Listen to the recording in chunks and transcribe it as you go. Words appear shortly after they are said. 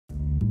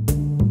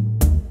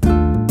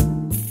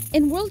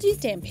World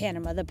Youth Day in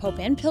Panama, the Pope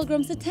and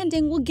pilgrims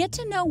attending will get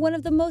to know one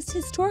of the most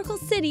historical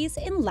cities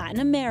in Latin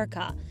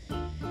America.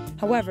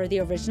 However, the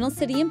original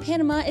city in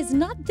Panama is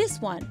not this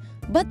one,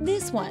 but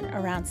this one,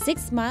 around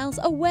 6 miles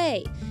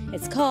away.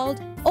 It's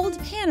called Old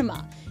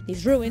Panama.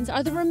 These ruins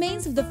are the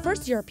remains of the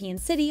first European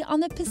city on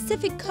the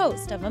Pacific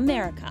coast of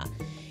America.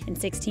 In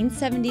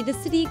 1670, the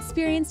city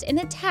experienced an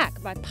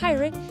attack by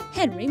pirate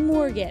Henry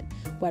Morgan.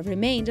 What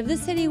remained of the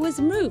city was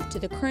moved to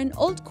the current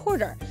Old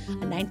Quarter,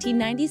 a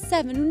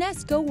 1997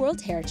 UNESCO World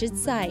Heritage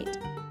Site.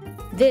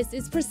 This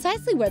is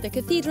precisely where the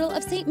Cathedral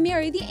of St.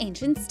 Mary the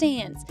Ancient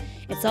stands.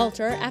 Its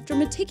altar, after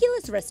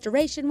meticulous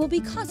restoration, will be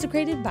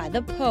consecrated by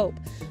the Pope.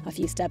 A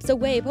few steps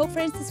away, Pope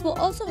Francis will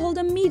also hold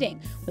a meeting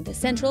with the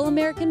Central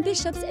American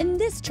bishops in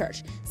this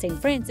church,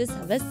 St. Francis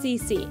of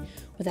Assisi.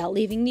 Without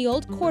leaving the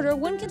Old Quarter,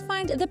 one can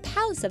find the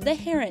Palace of the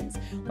Herons,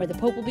 where the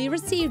Pope will be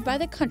received by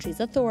the country's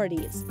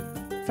authorities.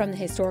 From the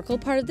historical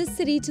part of the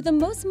city to the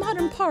most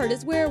modern part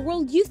is where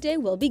World Youth Day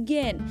will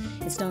begin.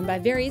 It's known by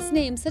various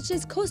names such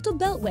as Coastal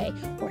Beltway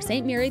or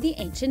St. Mary the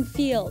Ancient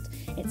Field.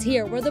 It's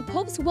here where the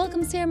Pope's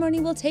welcome ceremony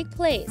will take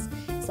place.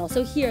 It's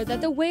also here that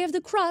the Way of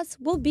the Cross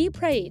will be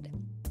prayed.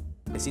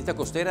 The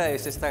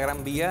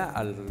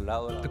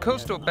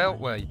Coastal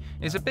Beltway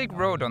is a big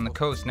road on the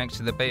coast next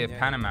to the Bay of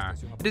Panama.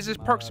 It is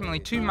approximately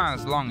 2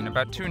 miles long and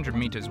about 200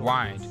 meters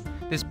wide.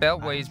 This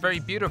beltway is very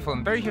beautiful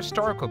and very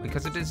historical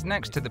because it is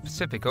next to the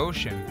Pacific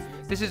Ocean.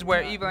 This is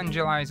where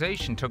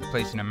evangelization took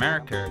place in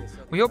America.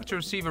 We hope to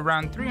receive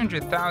around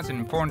 300,000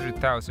 and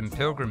 400,000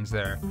 pilgrims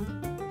there.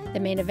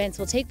 The main events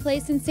will take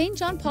place in St.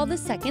 John Paul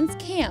II's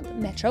camp,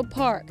 Metro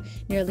Park,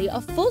 nearly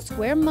a full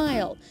square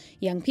mile.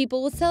 Young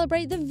people will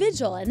celebrate the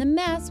vigil and the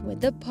Mass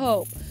with the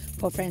Pope.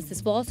 Pope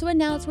Francis will also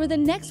announce where the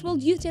next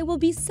World Youth Day will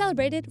be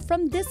celebrated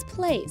from this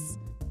place.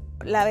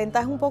 The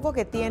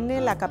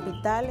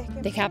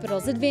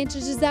capital's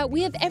advantage is that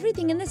we have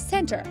everything in the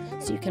center,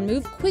 so you can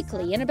move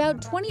quickly. In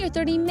about 20 or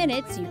 30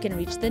 minutes, you can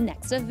reach the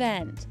next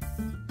event.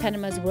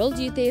 Panama's World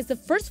Youth Day is the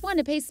first one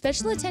to pay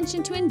special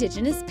attention to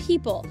indigenous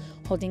people,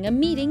 holding a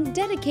meeting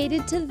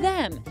dedicated to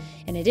them.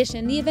 In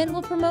addition, the event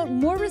will promote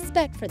more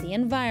respect for the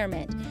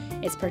environment.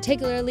 It's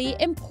particularly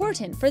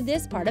important for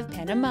this part of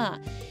Panama,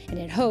 and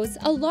it hosts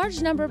a large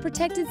number of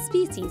protected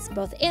species,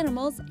 both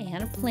animals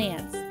and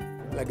plants.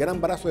 The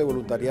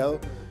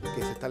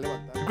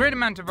great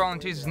amount of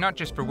volunteers is not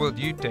just for World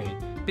Youth Day.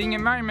 Being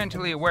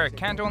environmentally aware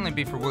can't only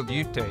be for World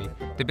Youth Day.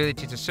 The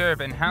ability to serve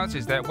in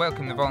houses that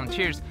welcome the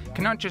volunteers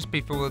cannot just be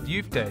for World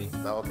Youth Day.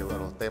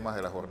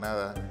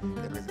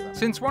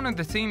 Since one of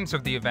the themes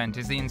of the event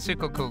is the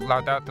encyclical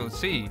Laudato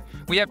Si',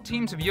 we have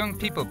teams of young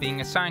people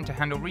being assigned to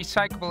handle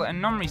recyclable and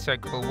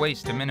non-recyclable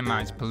waste to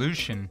minimize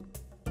pollution.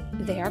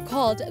 They are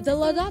called the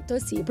Laudato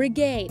Si'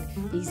 Brigade.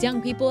 These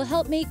young people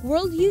help make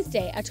World Youth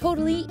Day a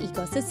totally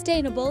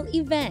eco-sustainable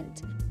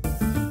event.